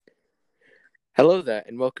Hello there,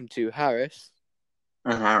 and welcome to Harris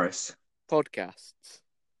And Harris. Podcasts.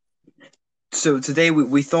 So today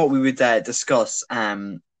we thought we would discuss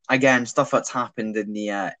again stuff that's happened in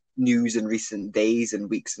the news in recent days and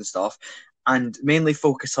weeks and stuff, and mainly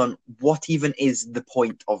focus on what even is the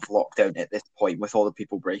point of lockdown at this point with all the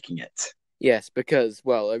people breaking it. Yes, because,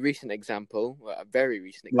 well, a recent example, a very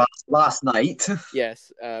recent example, Last night,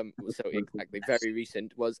 yes, so exactly, very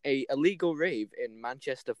recent, was a illegal rave in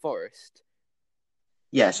Manchester Forest.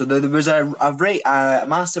 yeah. So there was a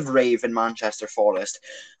massive rave in Manchester Forest.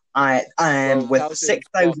 Well, With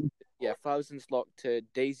 6,000. thousands flocked to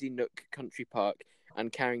Daisy Nook Country Park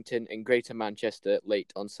and Carrington in Greater Manchester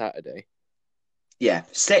late on Saturday. Yeah,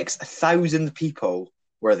 6,000 people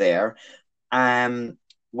were there.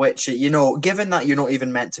 Which, given that you're not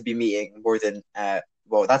even meant to be meeting more than,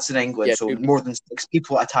 well, that's in England, Yeah, so more than 6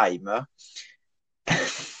 people at a time.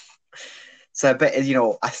 So a bit,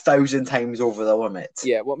 1,000 times over the limit.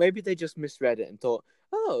 yeah, well, maybe they just misread it and thought,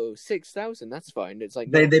 oh, 6,000, that's fine. It's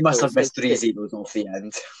like, They no, must it have says missed three six. zeros off the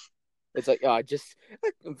end. It's like, I just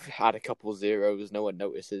add a couple zeros, no one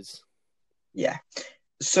notices. Yeah.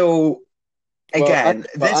 So, Well, again,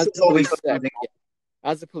 this is all because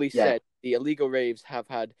as the police yeah. said, the illegal raves have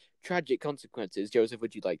had tragic consequences. Joseph,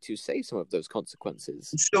 would you like to say some of those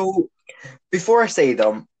consequences? So, before I say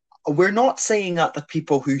them, we're not saying that the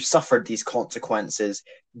people who suffered these consequences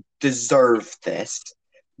deserve this,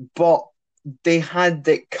 but they had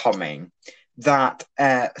it coming that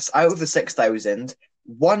out of the 6,000,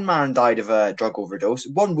 one man died of a drug overdose,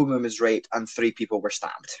 one woman was raped, and 3 people were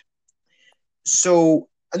stabbed. So,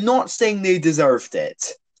 I'm not saying they deserved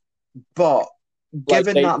it, but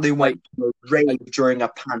given that they went to a rave during a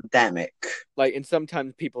pandemic. And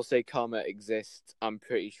sometimes people say karma exists. I'm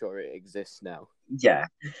pretty sure it exists now. Yeah.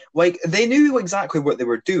 They knew exactly what they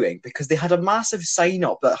were doing because they had a massive sign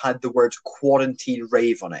up that had the word quarantine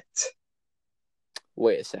rave on it.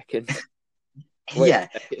 Wait a second. They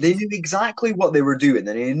knew exactly what they were doing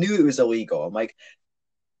and they knew it was illegal. I'm like,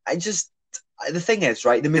 the thing is,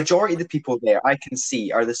 right, the majority of the people there I can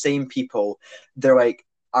see are the same people. They're like,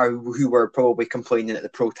 who were probably complaining at the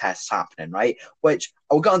protests happening, right? Which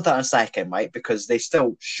I'll get on that in a second, right? Because they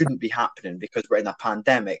still shouldn't be happening because we're in a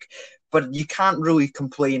pandemic. But you can't really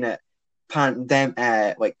complain at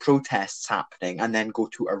protests happening and then go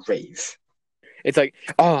to a rave. It's like,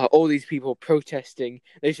 all these people protesting,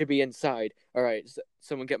 they should be inside. All right,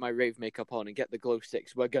 someone get my rave makeup on and get the glow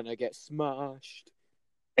sticks. We're gonna get smashed.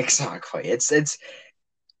 Exactly. It's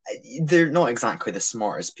they're not exactly the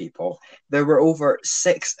smartest people. There were over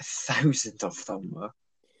 6,000 of them.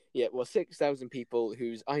 Yeah, well, 6,000 people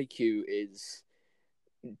whose IQ is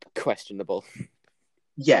questionable.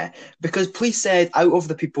 Yeah, because police said out of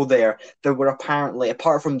the people there were apparently,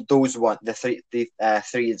 apart from the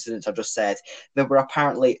three incidents I just said, there were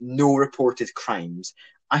apparently no reported crimes.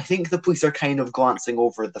 I think the police are kind of glancing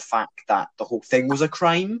over the fact that the whole thing was a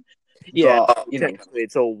crime. Yeah, but technically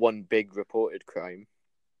it's all one big reported crime.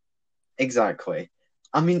 Exactly.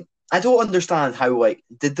 I mean, I don't understand how,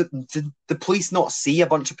 did the police not see a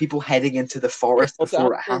bunch of people heading into the forest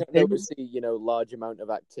before it happened? They would see, large amount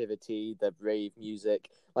of activity, the rave music.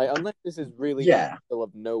 Unless this is really in the middle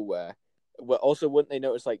of nowhere. Also, wouldn't they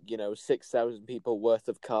notice, 6,000 people worth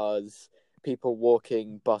of cars, people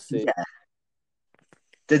walking, buses? Yeah.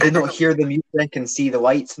 Did they not hear the music and see the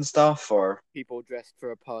lights and stuff, or people dressed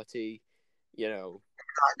for a party,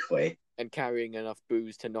 Exactly. and carrying enough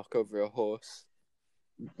booze to knock over a horse?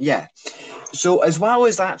 Yeah. So as well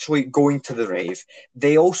as actually going to the rave,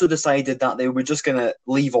 they also decided that they were just going to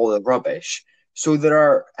leave all the rubbish. So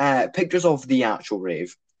there are pictures of the actual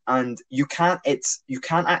rave, and you can't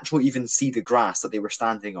actually even see the grass that they were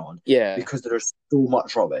standing on. Yeah, because there's so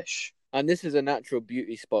much rubbish. And this is a natural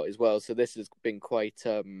beauty spot as well, so this has been quite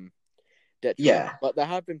detrimental. Yeah. But there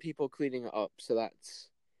have been people cleaning it up, so that's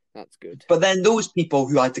good. But then those people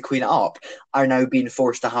who had to clean it up are now being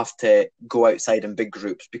forced to have to go outside in big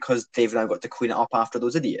groups because they've now got to clean it up after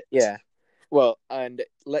those idiots. Yeah. Well, and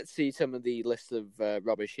let's see some of the lists of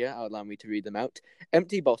rubbish here. Allow me to read them out.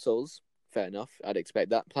 Empty bottles, fair enough. I'd expect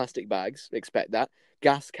that. Plastic bags, expect that.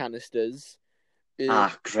 Gas canisters.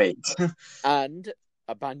 Great. And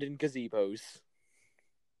abandoned gazebos.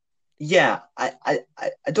 Yeah, I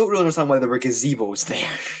don't really understand why there were gazebos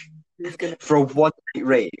there for a one-night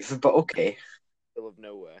rave, but okay. Middle of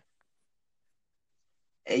nowhere.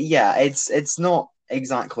 Yeah, it's not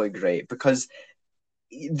exactly great because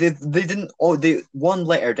they one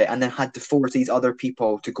lettered it and then had to force these other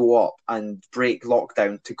people to go up and break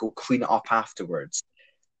lockdown to go clean it up afterwards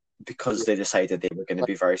because they decided they were going to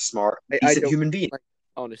be very smart, decent human beings.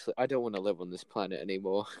 Honestly, I don't want to live on this planet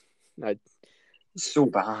anymore. So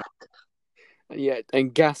bad. Yeah,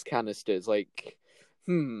 and gas canisters, like,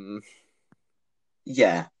 hmm.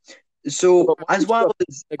 Yeah. So But why as would you well have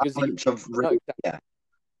as a a gazebo? bunch of No, yeah.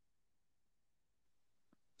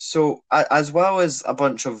 So as well as a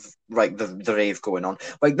bunch of like the rave going on,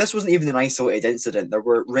 like this wasn't even an isolated incident. There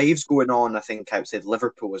were raves going on, I think, outside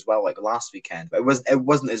Liverpool as well, like last weekend. But it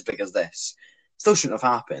wasn't as big as this. Still shouldn't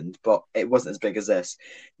have happened, but it wasn't as big as this.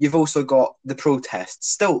 You've also got the protests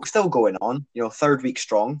still going on. You know, third week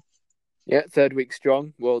strong. yeah, third week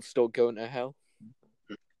strong. World's still going to hell.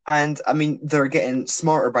 And I mean, they're getting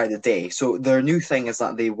smarter by the day. So their new thing is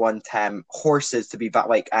that they want horses to be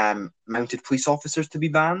like mounted police officers to be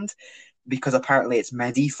banned because apparently it's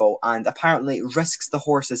medieval and apparently it risks the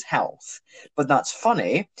horse's health. But that's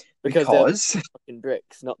funny Because they're because fucking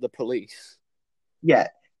bricks, not the police. yeah,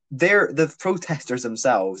 the protesters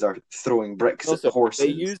themselves are throwing bricks at the Also, they horses.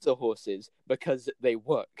 use the horses because they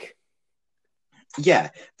work. Yeah,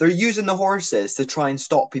 they're using the horses to try and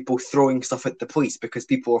stop people throwing stuff at the police because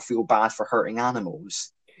people feel bad for hurting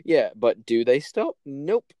animals. Yeah, but do they stop?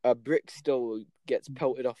 Nope. A brick still gets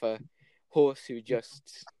pelted off a horse who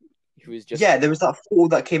was just Yeah, there was that photo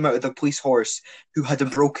that came out of the police horse who had a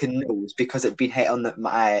broken nose because it'd been hit on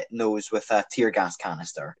the nose with a tear gas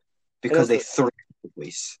canister and because they also threw it at the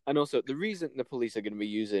police. and also the reason the police are going to be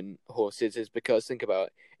using horses is because think about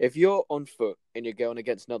it. If you're on foot and you're going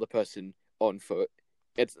against another person on foot,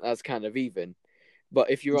 that's kind of even. But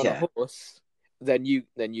if you're on a Yeah, horse, then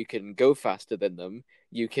you can go faster than them.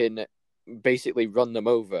 You can basically run them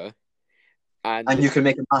over, and and you can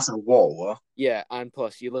make a massive wall. yeah, and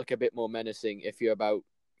plus you look a bit more menacing if you're about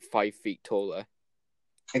 5 feet taller.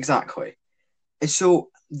 Exactly. And so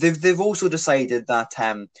they've also decided that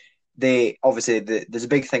they obviously there's a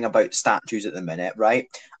big thing about statues at the minute, right?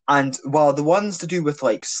 And while the ones to do with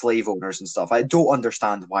like slave owners and stuff, I don't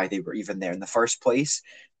understand why they were even there in the first place.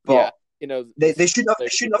 Yeah, But the they shouldn't have, slavery they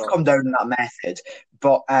shouldn't have come problem. down in that method.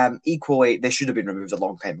 But equally, they should have been removed a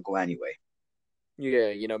long time ago anyway.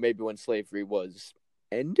 Yeah, maybe when slavery was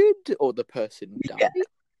ended or the person Yeah, died.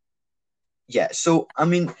 yeah. So I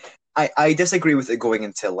mean, I disagree with it going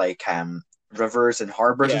into like rivers and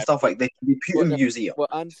harbors and Yeah, stuff. Like they should be put well, in no, museums. well,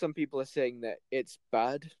 and some people are saying that it's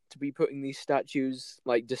bad to be putting these statues,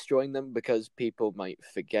 like destroying them, because people might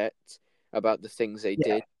forget about the things they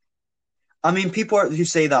Yeah. did. I mean, people who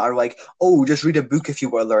say that are like, "Oh, just read a book if you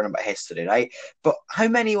want to learn about history," right? But how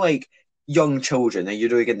many like young children are you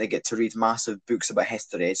really going to get to read massive books about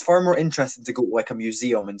history? It's far more interesting to go to like a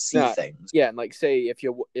museum and see No, things. yeah, and like say if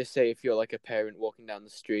you're like a parent walking down the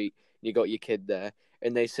street, and you got your kid there,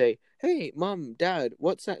 and they say, "Hey, mom, dad,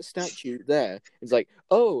 what's that statue there?" It's like,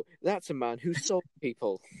 "Oh, that's a man who sold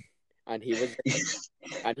people, and he was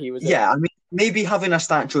and he was a Yeah, I mean, maybe having a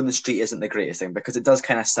statue on the street isn't the greatest thing because it does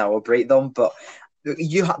kind of celebrate them, but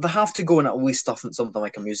they have to go and at least stuff in something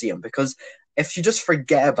like a museum because if you just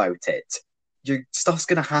forget about it, your stuff's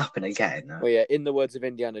gonna happen again. well, yeah." In the words of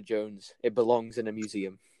Indiana Jones, it belongs in a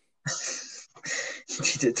museum.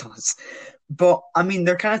 Indeed, it does. But I mean,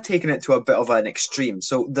 they're kind of taking it to a bit of an extreme.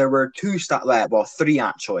 So there were three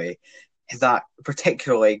actually, that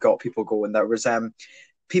particularly got people going. There was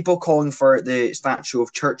people calling for the statue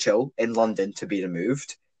of Churchill in London to be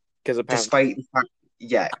removed, Because apparently, despite the fact,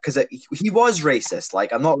 yeah, because he was racist.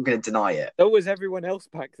 Like, I'm not going to deny it. so was everyone else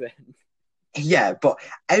back then. Yeah, but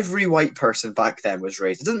every white person back then was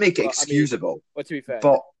racist. It doesn't make it Well, I mean, excusable, well, to be fair,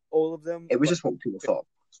 but all of them, it was but just what people thought.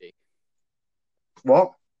 50.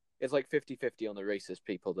 What? It's like 50-50 on the racist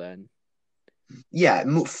people then. Yeah,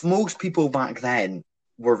 most people back then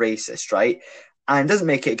were racist, right? And it doesn't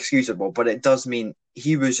make it excusable, but it does mean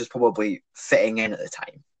he was just probably fitting in at the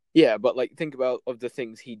time. Yeah, but like think about of the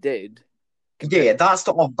things he did compared. Yeah, that's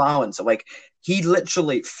the off balance. Like he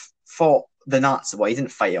literally fought the Nazis. Well, he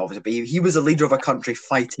didn't fight, obviously, but he was a leader of a country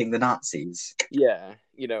fighting the Nazis. Yeah,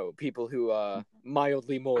 people who are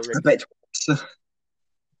mildly more A racist, bit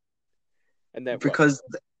and then because,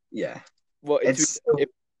 yeah, it's if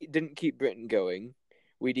it didn't keep Britain going,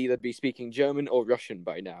 we'd either be speaking German or Russian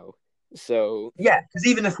by now. So yeah, because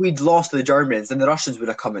even if we'd lost to the Germans, then the Russians would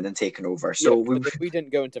have come in and taken over. yeah, So we if we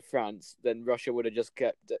didn't go into France, then Russia would have just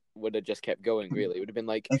kept going. Really, it would have been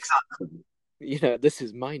like, exactly. this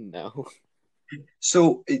is mine now.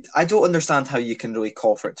 So I don't understand how you can really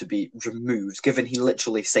call for it to be removed, given he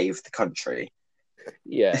literally saved the country.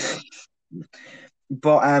 Yeah,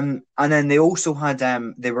 But and then they were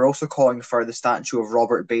also calling for the statue of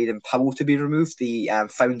Robert Baden Powell to be removed, the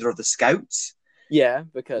founder of the Scouts. yeah,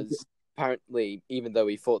 because apparently, even though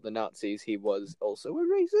he fought the Nazis, he was also a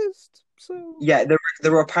racist. So yeah,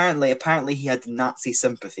 there were apparently he had Nazi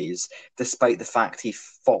sympathies, despite the fact he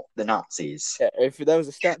fought the Nazis. yeah, if there was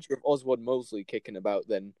a statue of Oswald Mosley kicking about,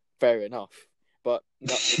 then fair enough. But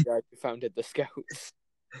not the guy who founded the Scouts.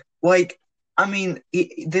 Like, I mean,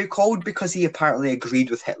 they're called because he apparently agreed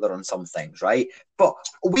with Hitler on some things, right? But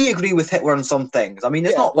we agree with Hitler on some things. I mean,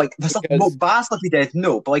 it's not like there's nothing bad stuff he did,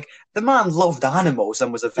 no. But like, the man loved animals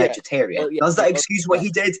and was a vegetarian. Does that excuse what he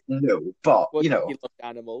did? No. But he loved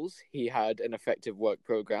animals. He had an effective work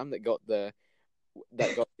program that got the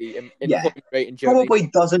employment rate in Germany. Probably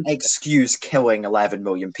doesn't excuse killing 11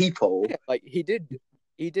 million people. Yeah, like he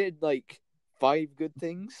did like 5 good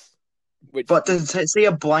things. But to say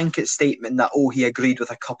a blanket statement that he agreed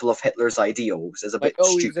with a couple of Hitler's ideals is a bit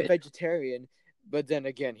stupid. He was a vegetarian, but then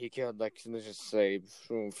again he killed let's just say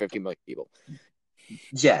 50 million people.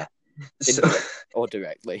 Yeah, or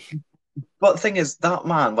directly. But the thing is, that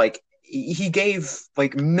man, like, he gave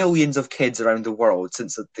like millions of kids around the world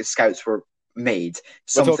since the Scouts were made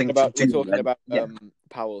something to do. We're talking about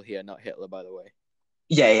Powell here, not Hitler, by the way.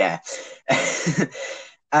 Yeah.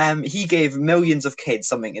 He gave millions of kids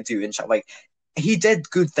something to do, and like, he did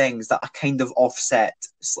good things that kind of offset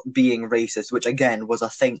being racist, which again was a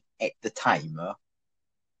thing at the time.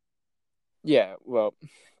 Yeah, well,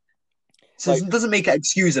 so it doesn't make it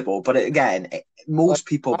excusable, but most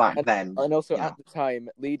people back then, and also at the time,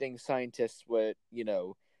 leading scientists were,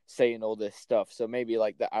 saying all this stuff. So maybe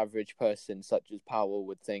like the average person, such as Powell,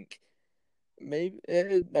 would think, maybe.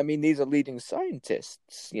 I mean, these are leading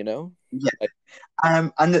scientists, Yeah.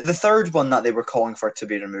 And the third one that they were calling for to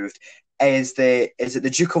be removed is the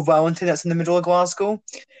Duke of Wellington that's in the middle of Glasgow.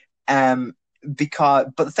 But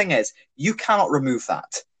the thing is, you cannot remove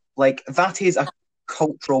that. Like, that is a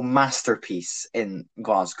cultural masterpiece in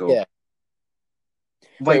Glasgow. Yeah.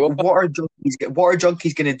 Like, what are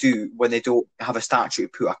junkies going to do when they don't have a statue to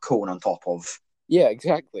put a cone on top of? Yeah,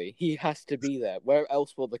 exactly. He has to be there. Where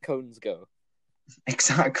else will the cones go?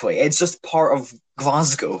 Exactly. It's just part of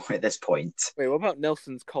Glasgow at this point. Wait, what about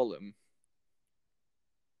Nelson's column?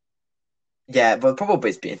 Yeah, but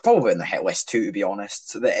probably in the hit list too, to be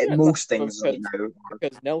honest. Most things right now.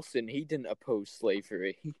 Because Nelson, he didn't oppose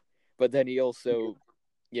slavery, but then he also,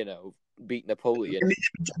 beat Napoleon.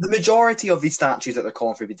 The majority of these statues that they're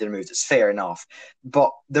calling for to be removed is fair enough,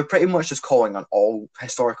 but they're pretty much just calling on all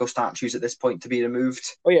historical statues at this point to be removed.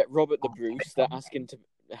 Oh yeah, Robert the Bruce, they're asking to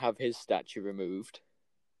have his statue removed.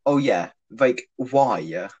 Oh yeah, like, why?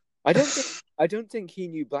 Yeah, I don't think he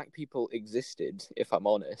knew black people existed, if I'm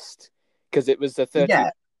honest, because it was the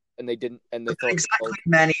 30s, and they didn't, and they thought exactly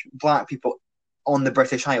many black people on the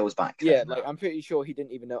British Isles back then. Yeah, like, I'm pretty sure he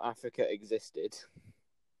didn't even know Africa existed.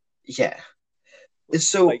 Yeah.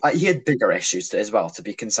 So he had bigger issues as well to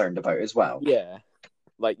be concerned about as well. Yeah.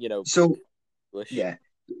 Like, So, English. Yeah.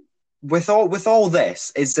 With all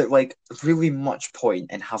this, is there like really much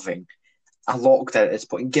point in having a lockdown at this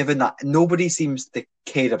point, given that nobody seems to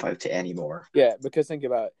care about it anymore? Yeah, because think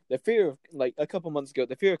about it. The fear of, like, a couple months ago,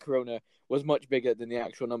 the fear of corona was much bigger than the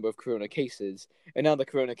actual number of corona cases. And now the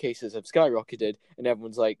corona cases have skyrocketed, and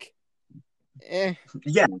everyone's like,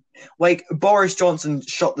 Yeah, like Boris Johnson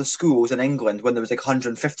shut the schools in England when there was like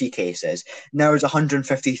 150 cases. Now there's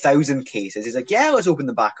 150,000 cases. He's like, yeah, let's open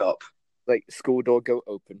them back up. Like, school door go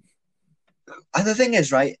open. And the thing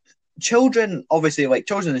is, right, children, obviously, like,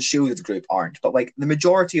 children in the shielded group aren't, but like the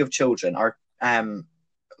majority of children are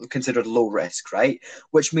considered low risk, right?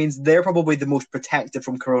 Which means they're probably the most protected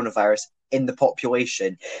from coronavirus in the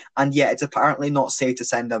population, and yet it's apparently not safe to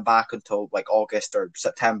send them back until like August or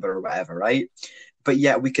September or whatever, right? But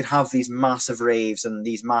yet we could have these massive raves and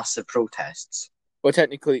these massive protests. Well,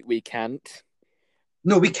 technically we can't.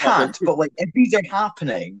 No, we can't. But like, if these are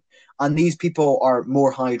happening and these people are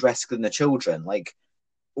more high risk than the children, like,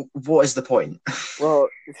 what is the point? Well,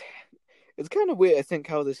 it's kind of weird to think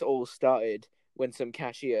how this all started when some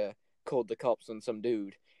cashier called the cops on some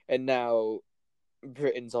dude, and now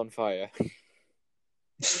Britain's on fire.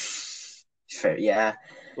 Fair, yeah.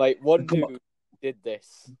 Like, one dude did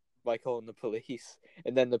this by calling the police,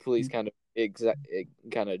 and then the police kind of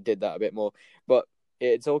did that a bit more. But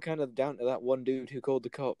it's all kind of down to that one dude who called the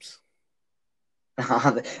cops.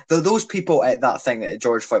 Those people at that thing at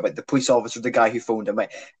George Floyd, like the police officer, the guy who phoned him,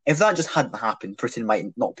 if that just hadn't happened, Britain might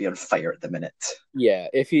not be on fire at the minute. Yeah,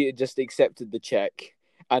 if he had just accepted the check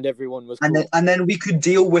and everyone was cool. And then we could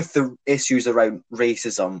deal with the issues around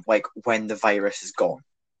racism, like when the virus is gone,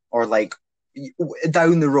 or like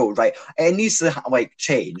down the road, right? It needs to like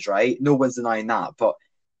change, right? No one's denying that, but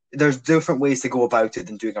there's different ways to go about it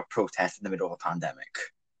than doing a protest in the middle of a pandemic.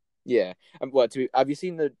 Yeah. And have you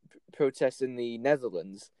seen the protests in the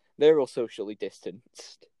Netherlands? They're all socially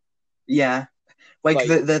distanced. Yeah, like,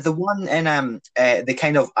 Like, the one in they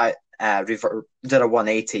kind of did a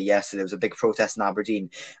 180 yesterday. There was a big protest in Aberdeen,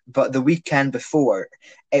 but the weekend before,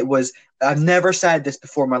 it was. I've never said this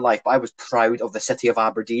before in my life, but I was proud of the city of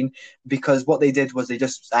Aberdeen, because what they did was they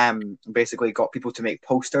just basically got people to make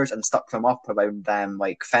posters and stuck them up around them,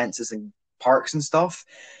 like fences and parks and stuff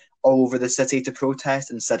all over the city to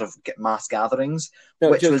protest instead of get mass gatherings, no,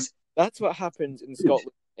 which just was that's what happens in good.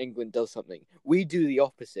 Scotland. England does something. We do the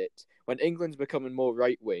opposite. When England's becoming more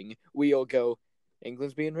right wing, we all go,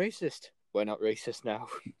 England's being racist. We're not racist now.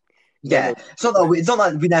 Yeah, No. it's not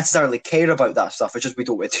that we necessarily care about that stuff. It's just we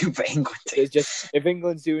don't want to do what England It's did. just if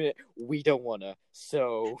England's doing it, we don't wanna.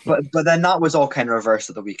 So, But then that was all kind of reversed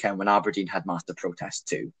at the weekend when Aberdeen had massive protests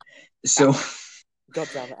too. So God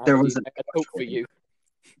damn it, there Aberdeen! was a I had hope for you.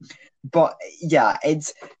 But yeah,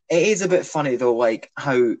 it is a bit funny though, like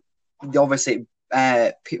how obviously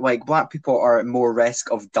like black people are at more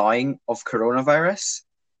risk of dying of coronavirus,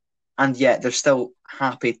 and yet they're still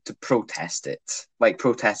happy to protest it, like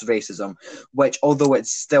protest racism, which although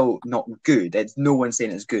it's still not good, it's no one's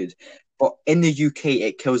saying it's good, but in the UK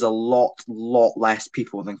it kills a lot less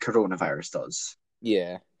people than coronavirus does.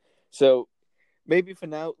 Yeah. So maybe for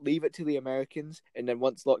now, leave it to the Americans, and then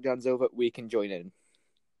once lockdown's over, we can join in.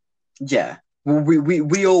 Yeah, well,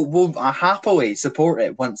 we all will happily support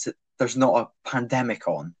it once there's not a pandemic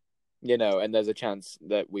on. And there's a chance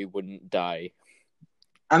that we wouldn't die.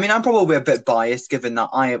 I mean, I'm probably a bit biased given that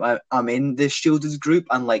I'm in this shielded group,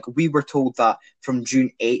 and like we were told that from June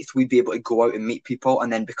 8th we'd be able to go out and meet people,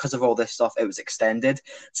 and then because of all this stuff, it was extended.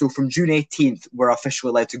 So from June 18th, we're officially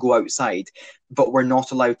allowed to go outside, but we're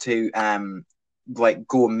not allowed to like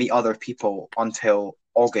go and meet other people until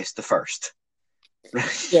August the 1st.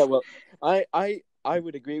 Yeah, well, I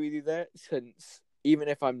would agree with you there, since even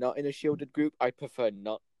if I'm not in a shielded group, I prefer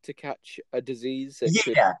not to catch a disease that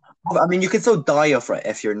could. Yeah, I mean, you can still die of it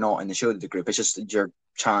if you're not in the shielded group. It's just your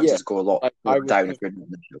Yeah, chances go a lot I more would down if you're not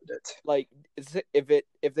in the shielded. like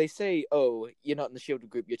if they say, oh, you're not in the shielded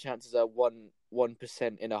group, your chances are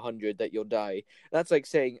 1% in 100 that you'll die. That's like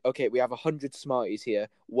saying, okay, we have 100 Smarties here.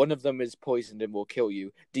 One of them is poisoned and will kill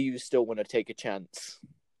you. Do you still want to take a chance?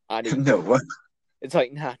 No. It's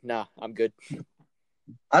like, nah, I'm good.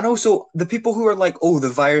 And also, the people who are like, "Oh, the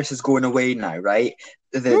virus is going away now," right?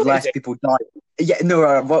 The Who is less it? people die. Yeah, no.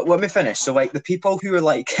 Let me finish. So, like, the people who are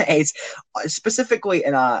like, it's specifically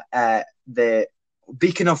in the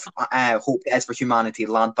Beacon of Hope is for Humanity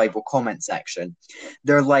Land Bible comment section.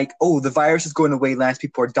 They're like, "Oh, the virus is going away. Less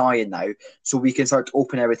people are dying now, so we can start to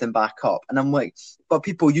open everything back up." And I'm like, "But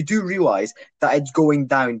people, you do realize that it's going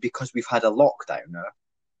down because we've had a lockdown now."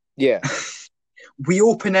 Yeah. We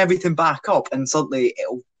open everything back up, and suddenly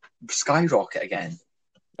it'll skyrocket again.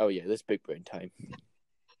 Oh yeah, this big brain time.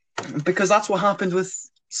 Because that's what happened with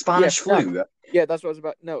Spanish flu. Yeah, that's what I was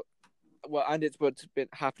about. No, well, and it's what's been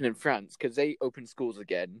happening in France, because they opened schools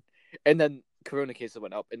again, and then corona cases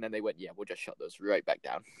went up, and then they went, yeah, we'll just shut those right back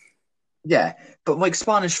down. Yeah, but like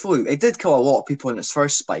Spanish flu, it did kill a lot of people in its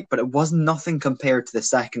first spike, but it was nothing compared to the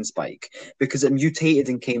second spike because it mutated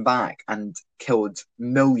and came back and killed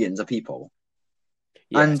millions of people.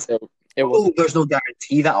 Yeah, and so it wasn't. There's no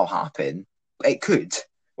guarantee that'll happen. It could.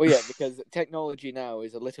 Well, yeah, because technology now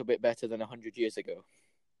is a little bit better than 100 years ago.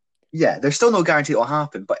 Yeah, there's still no guarantee it'll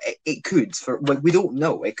happen, but it could. For like, we don't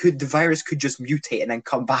know. It could. The virus could just mutate and then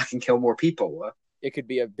come back and kill more people. It could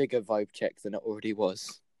be a bigger vibe check than it already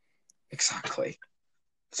was. Exactly.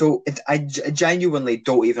 So I genuinely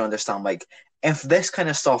don't even understand. Like, if this kind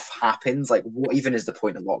of stuff happens, like, what even is the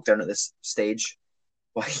point of lockdown at this stage?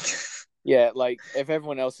 Like, yeah, like if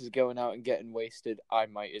everyone else is going out and getting wasted, I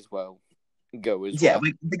might as well go as yeah, well.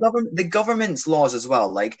 like the government's laws as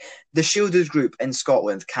well. Like, the shielded group in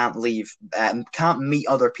Scotland can't meet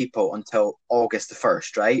other people until August the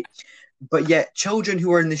 1st, right? But yet, children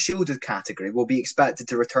who are in the shielded category will be expected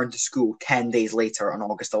to return to school 10 days later on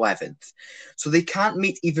August 11th. So they can't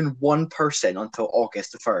meet even one person until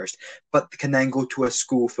August the 1st, but can then go to a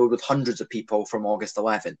school filled with hundreds of people from August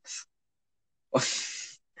 11th.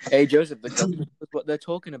 Hey, Joseph, the government knows what they're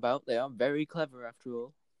talking about. They are very clever, after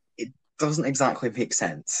all. It doesn't exactly make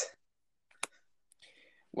sense.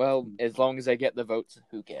 Well, as long as they get the votes,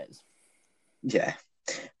 who cares? Yeah.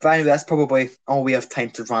 But anyway, that's probably all we have time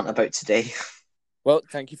to rant about today. Well,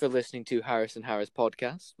 thank you for listening to Harris and Harris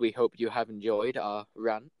podcast. We hope you have enjoyed our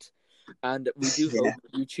rant. And we do hope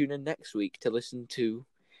you tune in next week to listen to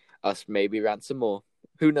us maybe rant some more.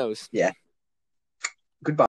 Who knows? Yeah. Goodbye.